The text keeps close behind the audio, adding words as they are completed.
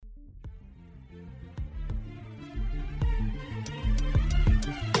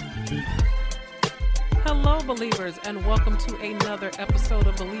believers, and welcome to another episode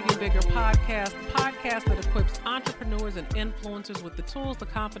of Believing Bigger podcast, the podcast that equips entrepreneurs and influencers with the tools, the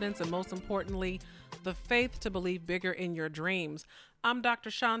confidence, and most importantly, the faith to believe bigger in your dreams. I'm Dr.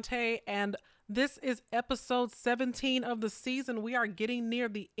 Shantae, and this is episode 17 of the season. We are getting near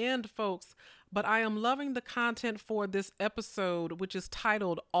the end, folks, but I am loving the content for this episode, which is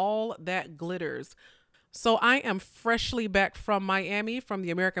titled All That Glitters. So I am freshly back from Miami from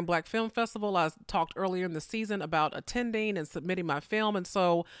the American Black Film Festival. I talked earlier in the season about attending and submitting my film. And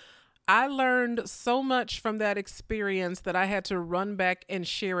so I learned so much from that experience that I had to run back and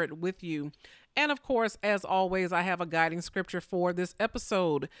share it with you. And of course, as always, I have a guiding scripture for this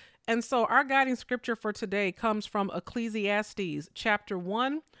episode. And so our guiding scripture for today comes from Ecclesiastes chapter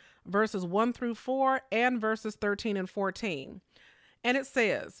 1, verses 1 through 4 and verses 13 and 14. And it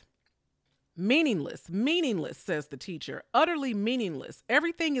says, meaningless, says the teacher, utterly meaningless.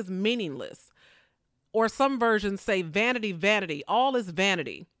 Everything is meaningless. Or some versions say vanity, vanity, all is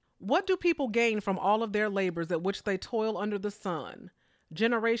vanity. What do people gain from all of their labors at which they toil under the sun?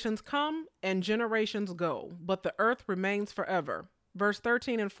 Generations come and generations go, but the earth remains forever. Verse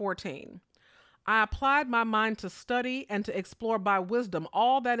 13 and 14. I applied my mind to study and to explore by wisdom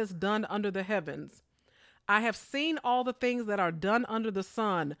all that is done under the heavens. I have seen all the things that are done under the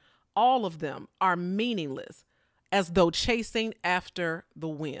sun. All of them are meaningless, as though chasing after the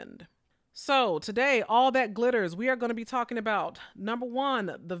wind. So today, all that glitters, we are going to be talking about, number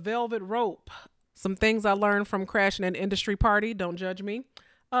one, the velvet rope. Some things I learned from crashing an industry party. Don't judge me.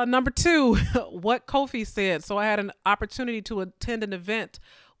 Number two, what Kofi said. So I had an opportunity to attend an event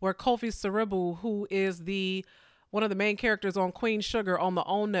where Kofi Siriboe, who is one of the main characters on Queen Sugar on the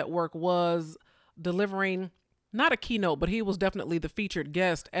OWN network, was delivering not a keynote, but he was definitely the featured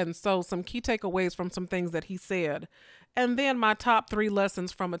guest. And so some key takeaways from some things that he said. And then my top 3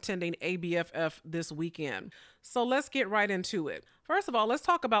 lessons from attending ABFF this weekend. So let's get right into it. First of all, let's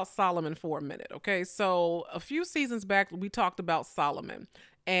talk about Solomon for a minute. Okay. So a few seasons back, we talked about Solomon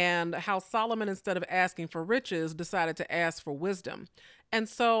and how Solomon, instead of asking for riches, decided to ask for wisdom. And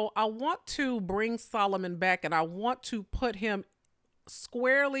so I want to bring Solomon back, and I want to put him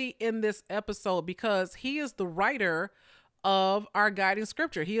squarely in this episode because he is the writer of our guiding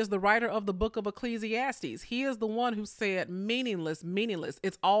scripture. He is the writer of the book of Ecclesiastes. He is the one who said meaningless.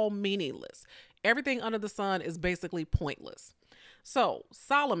 It's all meaningless. Everything under the sun is basically pointless. So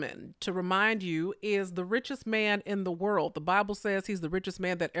Solomon, to remind you, is the richest man in the world. The Bible says he's the richest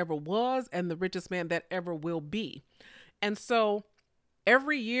man that ever was and the richest man that ever will be. And so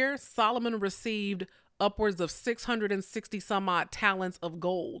every year Solomon received upwards of 660 some odd talents of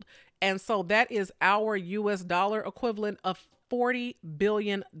gold. And so that is our US dollar equivalent of $40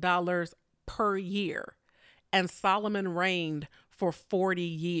 billion per year. And Solomon reigned for 40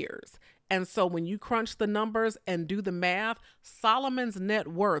 years. And so when you crunch the numbers and do the math, Solomon's net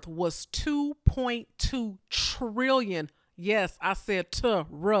worth was 2.2 trillion. Yes, I said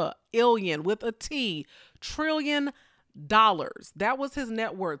trillion with a T, trillion dollars. That was his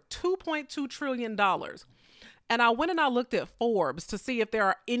net worth, $2.2 trillion. And I went and I looked at Forbes to see if there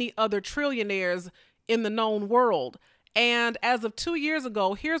are any other trillionaires in the known world. And as of 2 years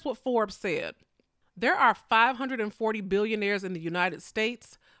ago, here's what Forbes said. There are 540 billionaires in the United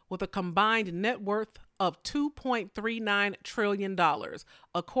States with a combined net worth of $2.39 trillion,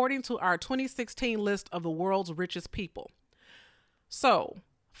 according to our 2016 list of the world's richest people. So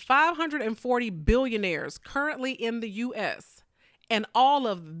 540 billionaires currently in the U.S., and all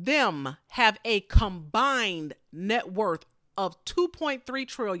of them have a combined net worth of 2.3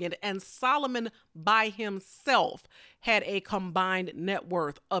 trillion, and Solomon by himself had a combined net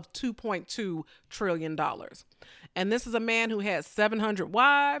worth of $2.2 trillion. And this is a man who had 700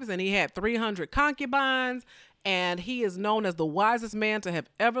 wives and he had 300 concubines, and he is known as the wisest man to have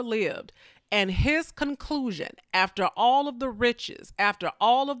ever lived. And his conclusion, after all of the riches, after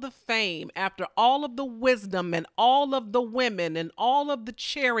all of the fame, after all of the wisdom and all of the women and all of the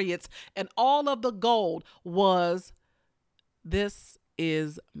chariots and all of the gold, was, this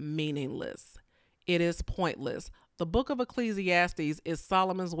is meaningless. It is pointless. The book of Ecclesiastes is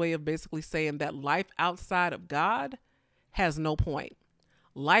Solomon's way of basically saying that life outside of God has no point.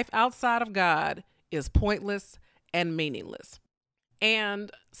 Life outside of God is pointless and meaningless. And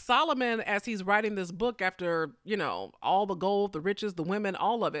Solomon, as he's writing this book after, all the gold, the riches, the women,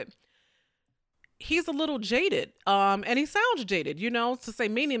 all of it, he's a little jaded, and he sounds jaded, to say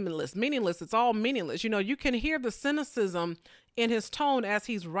meaningless, it's all meaningless. You can hear the cynicism in his tone as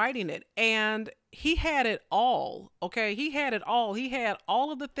he's writing it. And he had it all. Okay. He had it all. He had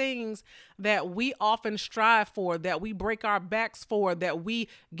all of the things that we often strive for, that we break our backs for, that we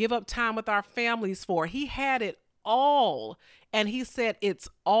give up time with our families for. He had it all. And he said it's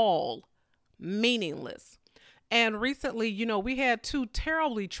all meaningless. And recently, we had two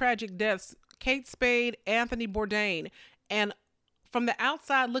terribly tragic deaths, Kate Spade, Anthony Bourdain. And from the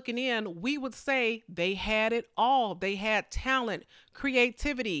outside looking in, we would say they had it all. They had talent,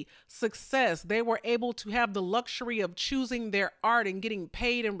 creativity, success. They were able to have the luxury of choosing their art and getting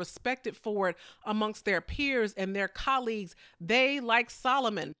paid and respected for it amongst their peers and their colleagues. They, like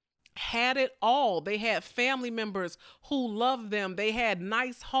Solomon, had it all. They had family members who loved them. They had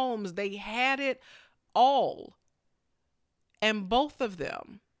nice homes. They had it all. And both of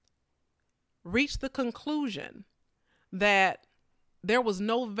them reached the conclusion that there was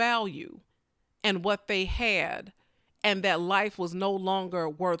no value in what they had and that life was no longer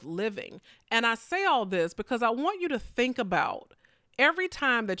worth living. And I say all this because I want you to think about every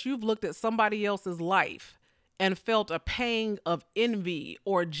time that you've looked at somebody else's life and felt a pang of envy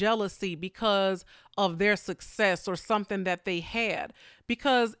or jealousy because of their success or something that they had.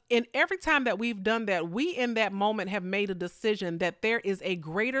 Because in every time that we've done that, we in that moment have made a decision that there is a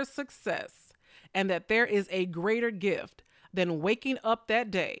greater success and that there is a greater gift than waking up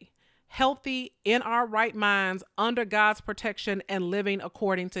that day, healthy, in our right minds, under God's protection and living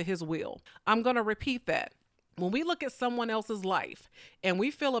according to his will. I'm going to repeat that. When we look at someone else's life and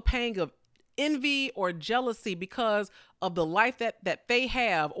we feel a pang of envy or jealousy because of the life that they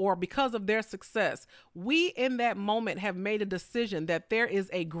have or because of their success, we in that moment have made a decision that there is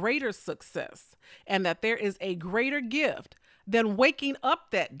a greater success and that there is a greater gift than waking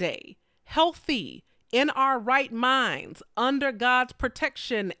up that day, healthy, in our right minds, under God's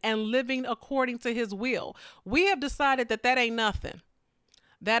protection and living according to his will. We have decided that ain't nothing.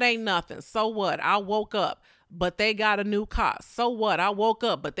 That ain't nothing. So what? I woke up, but they got a new car. So what? I woke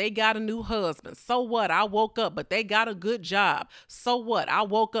up, but they got a new husband. So what? I woke up, but they got a good job. So what? I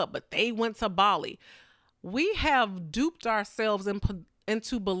woke up, but they went to Bali. We have duped ourselves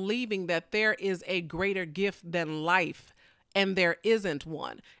into believing that there is a greater gift than life. And there isn't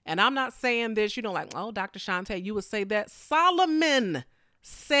one. And I'm not saying this, like, oh, Dr. Shante, you would say that. Solomon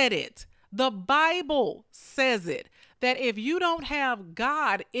said it. The Bible says it. That if you don't have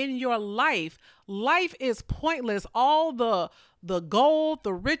God in your life, life is pointless. All the gold,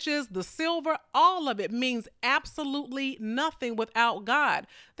 the riches, the silver, all of it means absolutely nothing without God.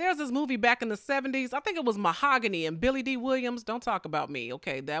 There's this movie back in the 70s. I think it was Mahogany and Billy D. Williams. Don't talk about me.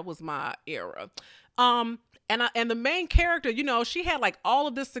 Okay, that was my era. And the main character, she had like all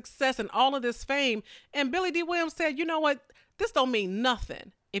of this success and all of this fame. And Billy D. Williams said, you know what? This don't mean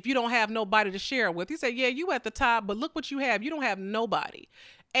nothing if you don't have nobody to share it with. He said, yeah, you at the top, but look what you have. You don't have nobody.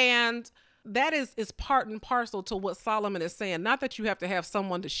 And that is part and parcel to what Solomon is saying. Not that you have to have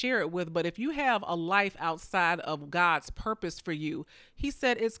someone to share it with, but if you have a life outside of God's purpose for you, he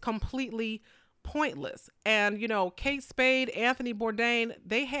said it's completely pointless. And, Kate Spade, Anthony Bourdain,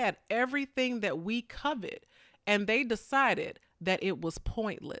 they had everything that we covet. And they decided that it was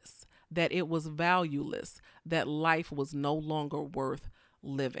pointless, that it was valueless, that life was no longer worth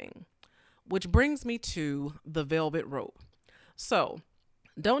living. Which brings me to the velvet rope. So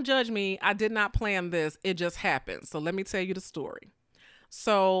don't judge me. I did not plan this. It just happened. So let me tell you the story.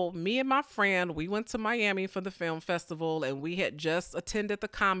 So me and my friend, we went to Miami for the film festival and we had just attended the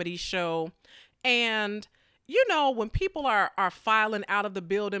comedy show. And when people are filing out of the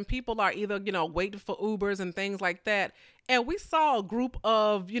building, people are either, waiting for Ubers and things like that. And we saw a group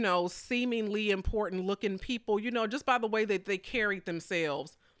of, seemingly important looking people, just by the way that they carried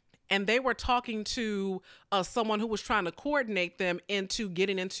themselves. And they were talking to someone who was trying to coordinate them into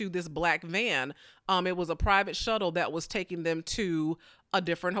getting into this black van. It was a private shuttle that was taking them to a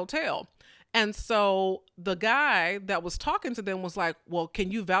different hotel. And so the guy that was talking to them was like, well,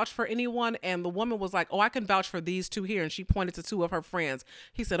 can you vouch for anyone? And the woman was like, oh, I can vouch for these two here. And she pointed to two of her friends.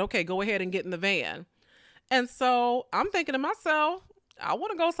 He said, okay, go ahead and get in the van. And so I'm thinking to myself, I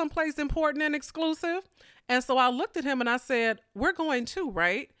want to go someplace important and exclusive. And so I looked at him and I said, we're going too,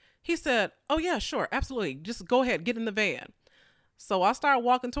 right? He said, oh yeah, sure. Absolutely. Just go ahead, get in the van. So I started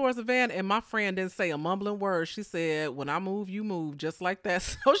walking towards the van and my friend didn't say a mumbling word. She said, when I move, you move, just like that.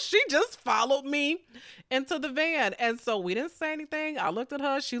 So she just followed me into the van. And so we didn't say anything. I looked at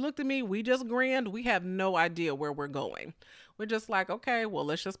her. She looked at me. We just grinned. We have no idea where we're going. We're just like, okay, well,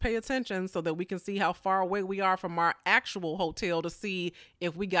 let's just pay attention so that we can see how far away we are from our actual hotel to see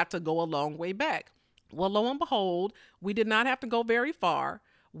if we got to go a long way back. Well, lo and behold, we did not have to go very far.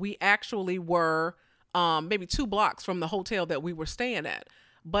 We actually were maybe 2 blocks from the hotel that we were staying at.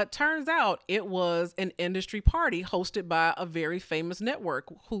 But turns out it was an industry party hosted by a very famous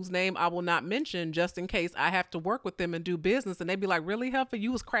network whose name I will not mention just in case I have to work with them and do business. And they'd be like, really, Heifer,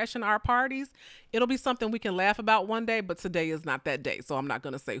 you was crashing our parties? It'll be something we can laugh about one day, but today is not that day. So I'm not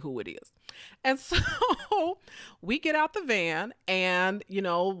going to say who it is. And so we get out the van and,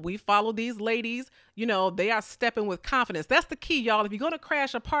 we follow these ladies. They are stepping with confidence. That's the key, y'all. If you're going to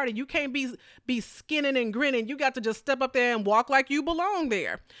crash a party, you can't be skinning and grinning. You got to just step up there and walk like you belong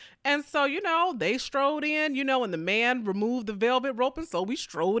there. And so, they strode in, and the man removed the velvet rope. And so we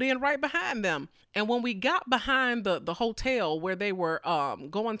strode in right behind them. And when we got behind the hotel where they were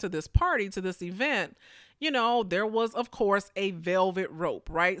going to this party, to this event, there was, of course, a velvet rope,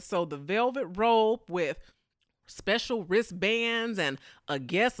 right? So the velvet rope with special wristbands and a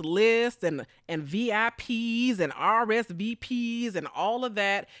guest list and VIPs and RSVPs and all of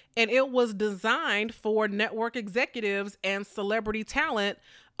that. And it was designed for network executives and celebrity talent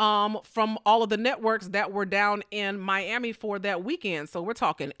from all of the networks that were down in Miami for that weekend. So we're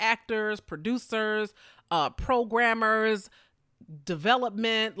talking actors, producers, programmers,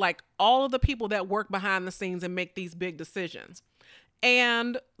 development, like all of the people that work behind the scenes and make these big decisions.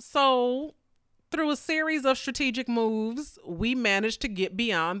 And so through a series of strategic moves, we managed to get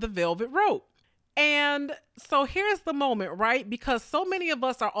beyond the velvet rope. And so here's the moment, right? Because so many of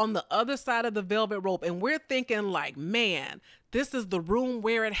us are on the other side of the velvet rope and we're thinking like, man, this is the room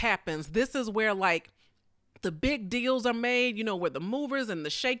where it happens. This is where like the big deals are made, where the movers and the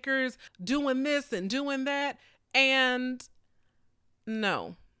shakers doing this and doing that. And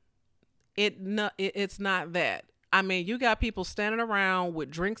no, it's not that. I mean, you got people standing around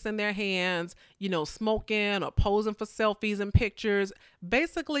with drinks in their hands, smoking or posing for selfies and pictures,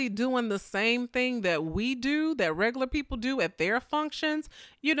 basically doing the same thing that we do, that regular people do at their functions,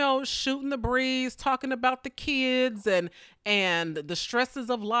 shooting the breeze, talking about the kids and the stresses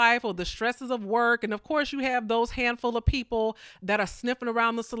of life or the stresses of work. And of course, you have those handful of people that are sniffing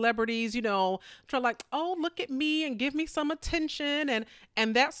around the celebrities, trying like, oh, look at me and give me some attention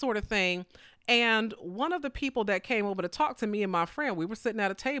and that sort of thing. And one of the people that came over to talk to me and my friend, we were sitting at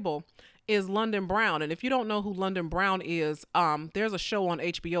a table, is London Brown. And if you don't know who London Brown is, there's a show on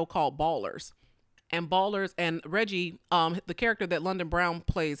HBO called Ballers. And Ballers and Reggie, the character that London Brown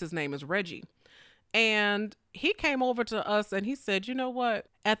plays, his name is Reggie. And he came over to us and he said, you know what?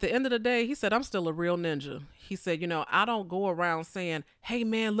 At the end of the day, he said, I'm still a real ninja. He said, I don't go around saying, hey,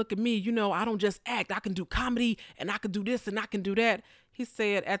 man, look at me. I don't just act. I can do comedy and I can do this and I can do that. He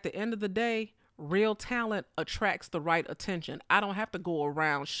said, at the end of the day, real talent attracts the right attention. I don't have to go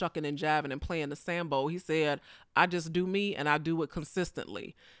around shucking and jiving and playing the Sambo. He said, I just do me and I do it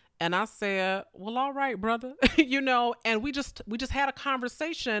consistently. And I said, well, all right, brother, and we just had a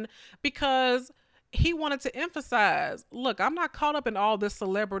conversation because he wanted to emphasize, look, I'm not caught up in all this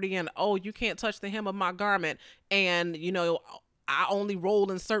celebrity and, oh, you can't touch the hem of my garment. And, I only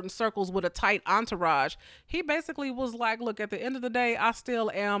roll in certain circles with a tight entourage. He basically was like, look, at the end of the day, I still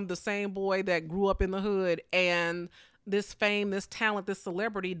am the same boy that grew up in the hood, and this fame, this talent, this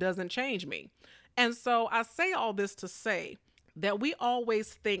celebrity doesn't change me. And so I say all this to say that we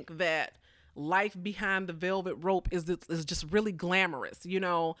always think that life behind the velvet rope is just really glamorous.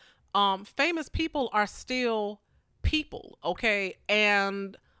 Famous people are still people, okay?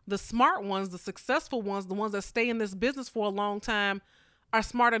 And the smart ones, the successful ones, the ones that stay in this business for a long time are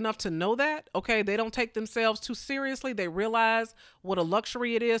smart enough to know that, okay? They don't take themselves too seriously. They realize what a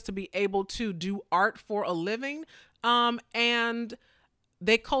luxury it is to be able to do art for a living. And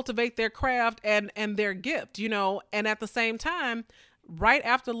they cultivate their craft and their gift, and at the same time, right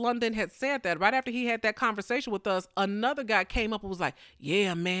after London had said that, right after he had that conversation with us, another guy came up and was like,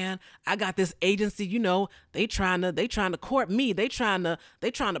 yeah, man, I got this agency, they trying to court me. They trying to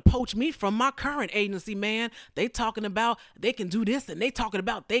poach me from my current agency, man. They talking about they can do this and they talking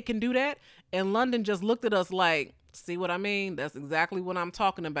about they can do that. And London just looked at us like, see what I mean? That's exactly what I'm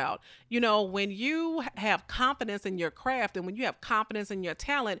talking about. When you have confidence in your craft and when you have confidence in your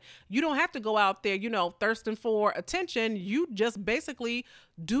talent, you don't have to go out there, thirsting for attention. You just basically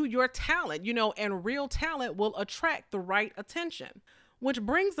do your talent, and real talent will attract the right attention. Which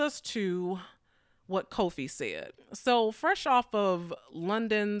brings us to what Kofi said. So fresh off of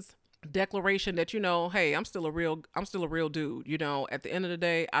London's declaration that, hey, I'm still a real dude. At the end of the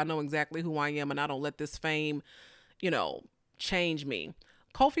day, I know exactly who I am and I don't let this fame change me.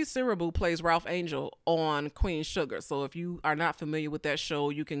 Kofi Siriboe plays Ralph Angel on Queen Sugar. So if you are not familiar with that show,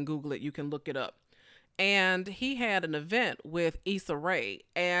 you can Google it, you can look it up. And he had an event with Issa Rae.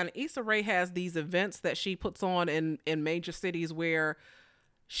 And Issa Rae has these events that she puts on in major cities where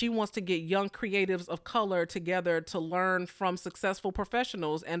she wants to get young creatives of color together to learn from successful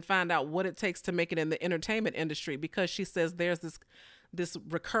professionals and find out what it takes to make it in the entertainment industry. Because she says there's this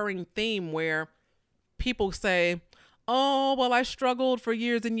recurring theme where people say, oh, well, I struggled for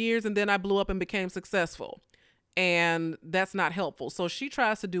years and years and then I blew up and became successful. And that's not helpful. So she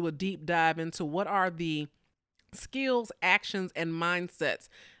tries to do a deep dive into what are the skills, actions, and mindsets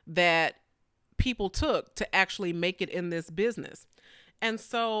that people took to actually make it in this business. And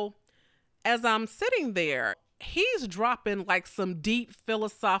so as I'm sitting there, he's dropping like some deep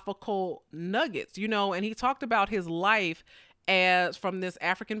philosophical nuggets, and he talked about his life as from this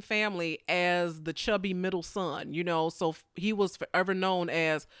African family as the chubby middle son, so he was forever known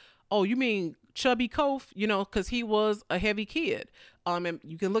as, oh, you mean Chubby Kof, because he was a heavy kid. And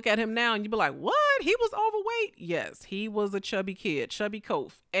you can look at him now and you'd be like, what? He was overweight? Yes, he was a chubby kid, Chubby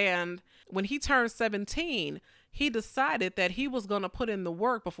Kof. And when he turned 17, he decided that he was going to put in the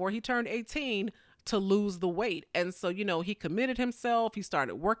work before he turned 18 to lose the weight. And so, he committed himself. He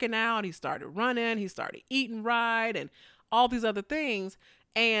started working out. He started running. He started eating right and all these other things.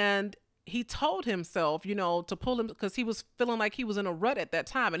 And he told himself, to pull him, because he was feeling like he was in a rut at that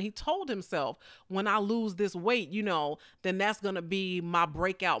time. And he told himself, when I lose this weight, then that's going to be my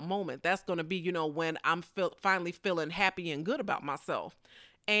breakout moment. That's going to be, when I'm finally feeling happy and good about myself.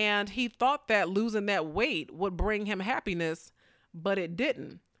 And he thought that losing that weight would bring him happiness, but it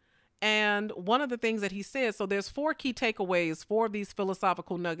didn't. And one of the things that he said, so there's 4 key takeaways, 4 of these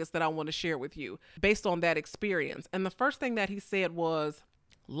philosophical nuggets that I want to share with you based on that experience. And the first thing that he said was,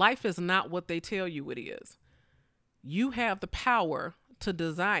 life is not what they tell you it is. You have the power to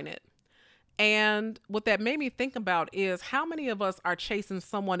design it. And what that made me think about is how many of us are chasing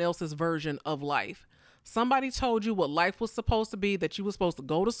someone else's version of life. Somebody told you what life was supposed to be, that you were supposed to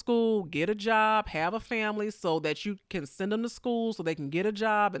go to school, get a job, have a family so that you can send them to school so they can get a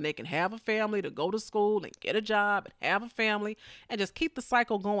job and they can have a family to go to school and get a job and have a family and just keep the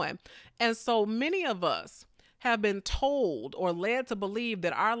cycle going. And so many of us have been told or led to believe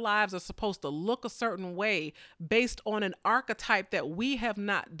that our lives are supposed to look a certain way based on an archetype that we have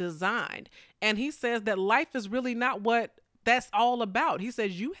not designed. And he says that life is really not what that's all about. He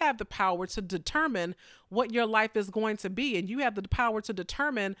says you have the power to determine what your life is going to be, and you have the power to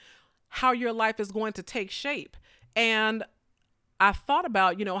determine how your life is going to take shape. And I thought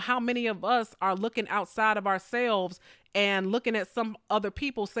about, how many of us are looking outside of ourselves and looking at some other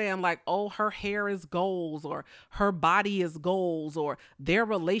people saying like, oh, her hair is goals, or her body is goals, or their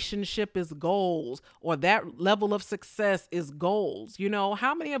relationship is goals, or that level of success is goals.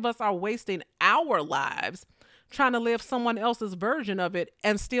 How many of us are wasting our lives trying to live someone else's version of it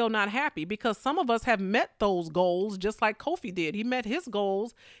and still not happy? Because some of us have met those goals just like Kofi did. He met his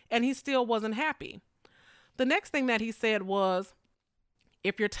goals and he still wasn't happy. The next thing that he said was,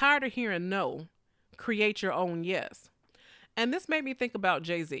 if you're tired of hearing no, create your own yes. And this made me think about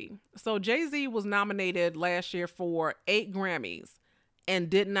Jay-Z. So Jay-Z was nominated last year for 8 Grammys and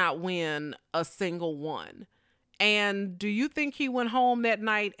did not win a single one. And do you think he went home that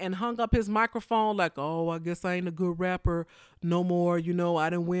night and hung up his microphone like, oh, I guess I ain't a good rapper no more. I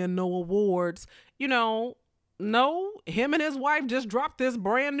didn't win no awards. No, him and his wife just dropped this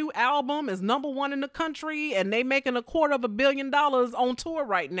brand new album, is #1 in the country, and they making $250 million on tour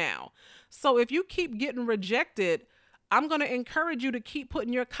right now. So if you keep getting rejected, I'm going to encourage you to keep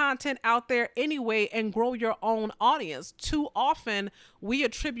putting your content out there anyway and grow your own audience. Too often, we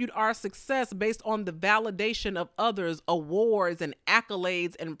attribute our success based on the validation of others, awards and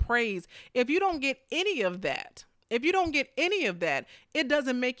accolades and praise. If you don't get any of that, it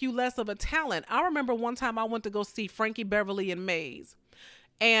doesn't make you less of a talent. I remember one time I went to go see Frankie Beverly and Maze.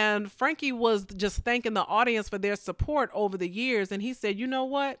 And Frankie was just thanking the audience for their support over the years. And he said, you know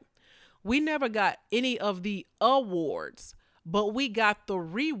what? We never got any of the awards, but we got the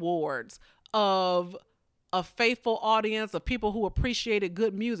rewards of a faithful audience, of people who appreciated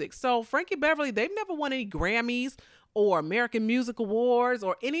good music. So Frankie Beverly, they've never won any Grammys or American Music Awards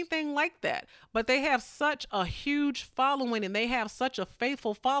or anything like that. But they have such a huge following, and they have such a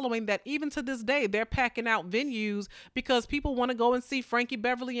faithful following that even to this day, they're packing out venues because people want to go and see Frankie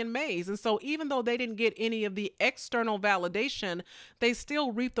Beverly and Maze. And so even though they didn't get any of the external validation, they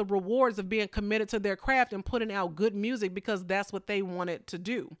still reap the rewards of being committed to their craft and putting out good music because that's what they wanted to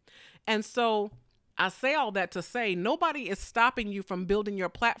do. And so I say all that to say nobody is stopping you from building your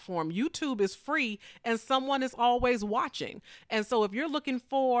platform. YouTube is free and someone is always watching. And so if you're looking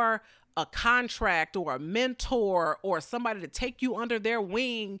for a contract or a mentor or somebody to take you under their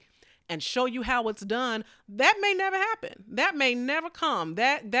wing and show you how it's done, that may never happen. That may never come.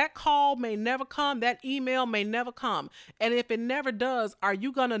 That call may never come. That email may never come. And if it never does, are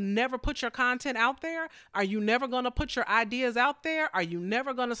you going to never put your content out there? Are you never going to put your ideas out there? Are you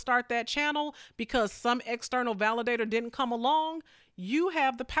never going to start that channel because some external validator didn't come along? You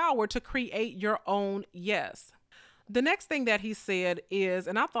have the power to create your own yes. The next thing that he said is,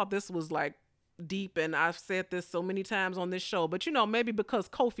 and I thought this was like deep, and I've said this so many times on this show, but maybe because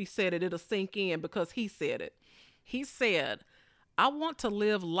Kofi said it, it'll sink in because he said it. He said, I want to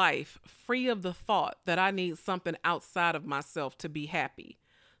live life free of the thought that I need something outside of myself to be happy.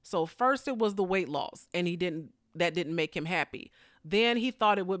 So first it was the weight loss, and that didn't make him happy. Then he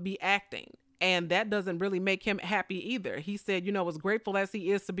thought it would be acting, and that doesn't really make him happy either. He said, as grateful as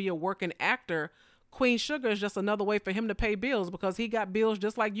he is to be a working actor, Queen Sugar is just another way for him to pay bills because he got bills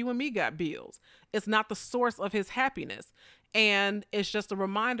just like you and me got bills. It's not the source of his happiness. And it's just a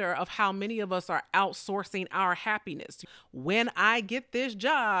reminder of how many of us are outsourcing our happiness. When I get this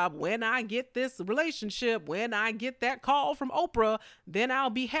job, when I get this relationship, when I get that call from Oprah, then I'll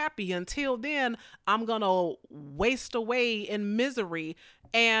be happy. Until then, I'm going to waste away in misery.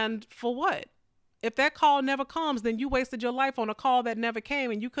 And for what? If that call never comes, then you wasted your life on a call that never came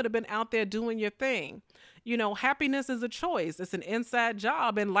and you could have been out there doing your thing. Happiness is a choice. It's an inside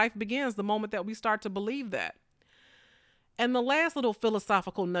job, and life begins the moment that we start to believe that. And the last little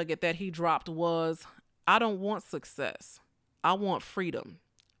philosophical nugget that he dropped was, I don't want success. I want freedom,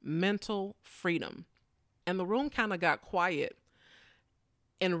 mental freedom. And the room kind of got quiet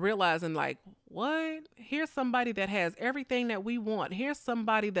and realizing like, what? Here's somebody that has everything that we want. Here's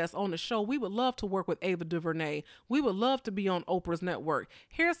somebody that's on the show. We would love to work with Ava DuVernay. We would love to be on Oprah's network.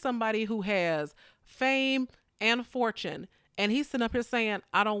 Here's somebody who has fame and fortune. And he's sitting up here saying,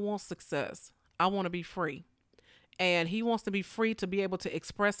 I don't want success. I want to be free. And he wants to be free to be able to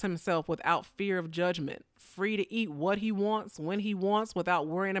express himself without fear of judgment. Free to eat what he wants, when he wants, without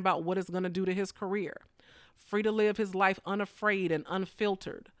worrying about what it's going to do to his career. Free to live his life unafraid and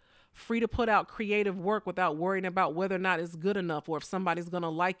unfiltered. Free to put out creative work without worrying about whether or not it's good enough or if somebody's going to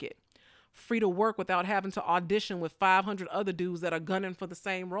like it. Free to work without having to audition with 500 other dudes that are gunning for the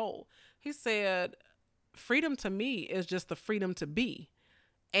same role. He said, freedom to me is just the freedom to be.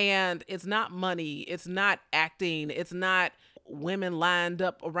 And it's not money. It's not acting. It's not women lined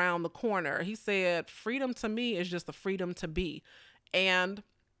up around the corner. He said, freedom to me is just the freedom to be. And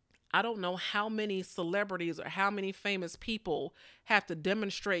I don't know how many celebrities or how many famous people have to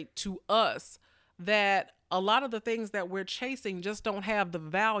demonstrate to us that a lot of the things that we're chasing just don't have the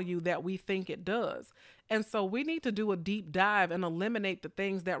value that we think it does. And so we need to do a deep dive and eliminate the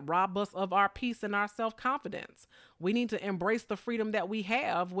things that rob us of our peace and our self-confidence. We need to embrace the freedom that we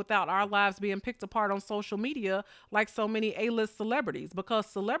have without our lives being picked apart on social media like so many A-list celebrities, because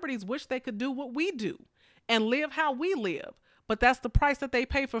celebrities wish they could do what we do and live how we live. But that's the price that they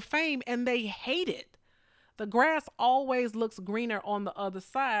pay for fame, and they hate it. The grass always looks greener on the other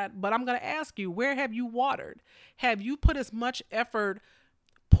side, but I'm going to ask you, where have you watered? Have you put as much effort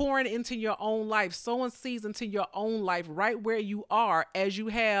pouring into your own life, sowing seeds into your own life right where you are, as you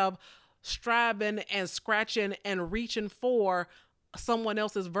have striving and scratching and reaching for someone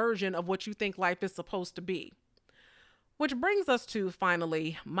else's version of what you think life is supposed to be? Which brings us to,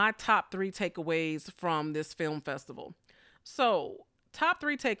 finally, my top 3 takeaways from this film festival. So, top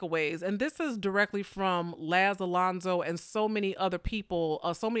 3 takeaways, and this is directly from Laz Alonso, and so many other people,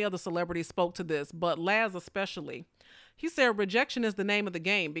 so many other celebrities spoke to this, but Laz especially. He said rejection is the name of the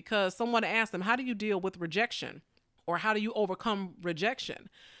game, because someone asked him, how do you deal with rejection? Or how do you overcome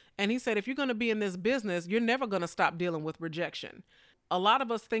rejection? And he said, if you're going to be in this business, you're never going to stop dealing with rejection. A lot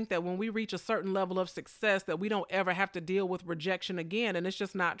of us think that when we reach a certain level of success that we don't ever have to deal with rejection again. And it's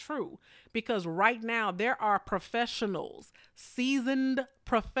just not true, because right now there are professionals, seasoned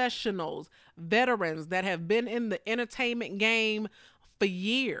professionals, veterans that have been in the entertainment game for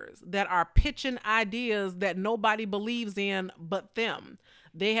years that are pitching ideas that nobody believes in but them.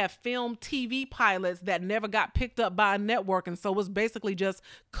 They have filmed TV pilots that never got picked up by a network, and so it's basically just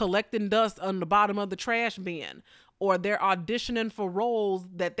collecting dust on the bottom of the trash bin. Or they're auditioning for roles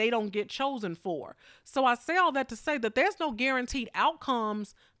that they don't get chosen for. So I say all that to say that there's no guaranteed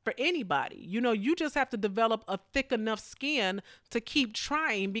outcomes for anybody. You just have to develop a thick enough skin to keep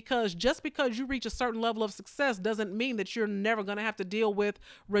trying, because just because you reach a certain level of success doesn't mean that you're never going to have to deal with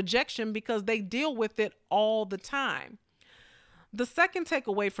rejection, because they deal with it all the time. The second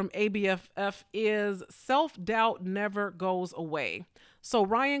takeaway from ABFF is self-doubt never goes away. So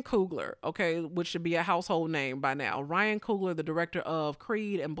Ryan Coogler, okay, which should be a household name by now. Ryan Coogler, the director of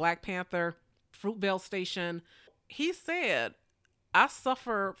Creed and Black Panther, Fruitvale Station, he said, I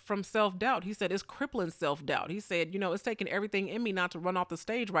suffer from self-doubt. He said, it's crippling self-doubt. He said, it's taking everything in me not to run off the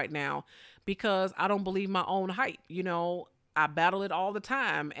stage right now because I don't believe my own hype. I battle it all the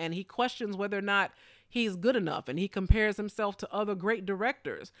time. And he questions whether or not he's good enough. And he compares himself to other great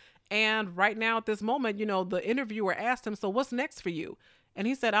directors. And right now at this moment, the interviewer asked him, so what's next for you? And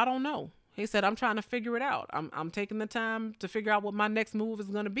he said, I don't know. He said, I'm trying to figure it out. I'm taking the time to figure out what my next move is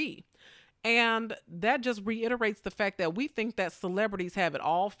going to be. And that just reiterates the fact that we think that celebrities have it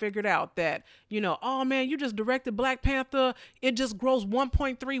all figured out, that, oh man, you just directed Black Panther. It just grossed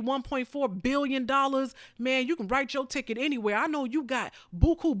 $1.4 billion. Man, you can write your ticket anywhere. I know you got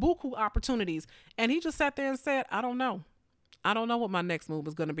buku opportunities. And he just sat there and said, I don't know. I don't know what my next move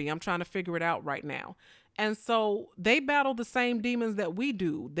is going to be. I'm trying to figure it out right now. And so they battle the same demons that we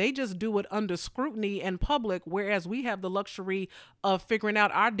do. They just do it under scrutiny and public, whereas we have the luxury of figuring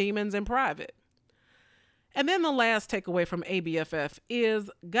out our demons in private. And then the last takeaway from ABFF is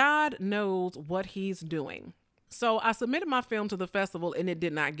God knows what he's doing. So I submitted my film to the festival and it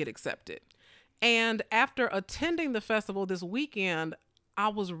did not get accepted. And after attending the festival this weekend, I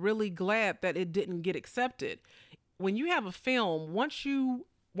was really glad that it didn't get accepted. When you have a film, once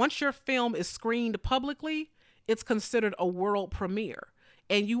your film is screened publicly, it's considered a world premiere.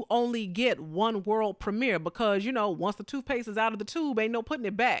 And you only get one world premiere because, once the toothpaste is out of the tube, ain't no putting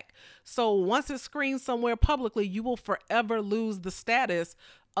it back. So once it's screened somewhere publicly, you will forever lose the status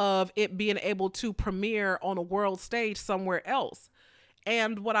of it being able to premiere on a world stage somewhere else.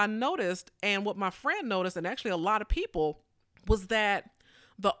 And what I noticed, and what my friend noticed, and actually a lot of people, was that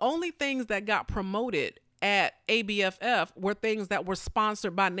the only things that got promoted at ABFF were things that were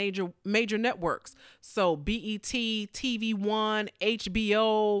sponsored by major networks. So BET, TV One,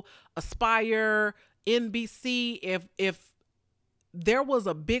 HBO, Aspire, NBC. If there was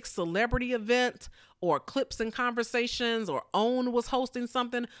a big celebrity event or Clips and Conversations or OWN was hosting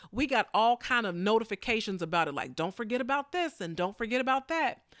something, we got all kind of notifications about it. Like, don't forget about this and don't forget about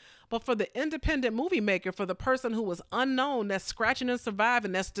that. But for the independent movie maker, for the person who was unknown, that's scratching and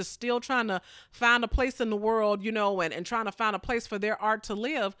surviving, that's just still trying to find a place in the world, and trying to find a place for their art to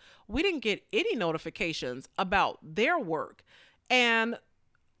live, we didn't get any notifications about their work. And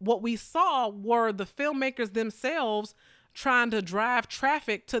what we saw were the filmmakers themselves trying to drive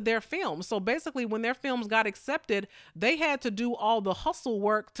traffic to their films. So basically, when their films got accepted, they had to do all the hustle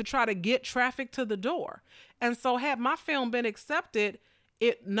work to try to get traffic to the door. And so had my film been accepted,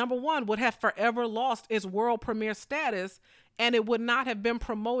 it, number one, would have forever lost its world premiere status, and it would not have been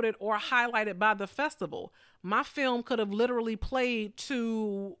promoted or highlighted by the festival. My film could have literally played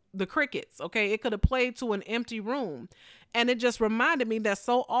to the crickets, okay? It could have played to an empty room. And it just reminded me that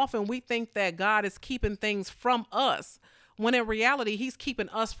so often we think that God is keeping things from us, when in reality, he's keeping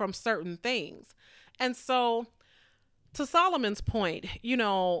us from certain things. And so, to Solomon's point,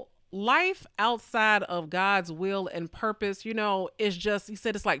 life outside of God's will and purpose, is just, he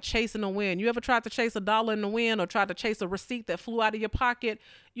said, it's like chasing the wind. You ever tried to chase $1 in the wind or tried to chase a receipt that flew out of your pocket?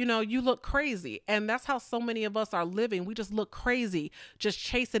 You look crazy. And that's how so many of us are living. We just look crazy, just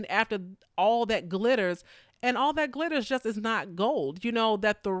chasing after all that glitters. And all that glitters just is not gold.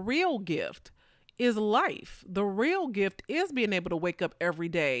 That the real gift is life. The real gift is being able to wake up every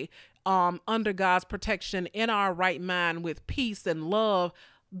day under God's protection, in our right mind, with peace and love.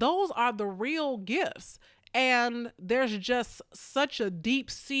 Those are the real gifts. And there's just such a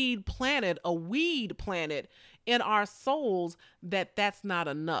deep seed planted, a weed planted in our souls, that's not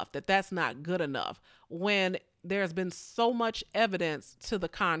enough, that's not good enough, when there's been so much evidence to the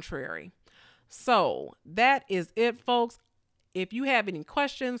contrary. So that is it, folks. If you have any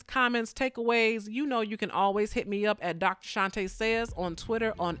questions, comments, takeaways, you can always hit me up at Dr. Shante Says on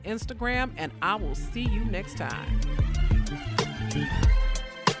Twitter, on Instagram, and I will see you next time.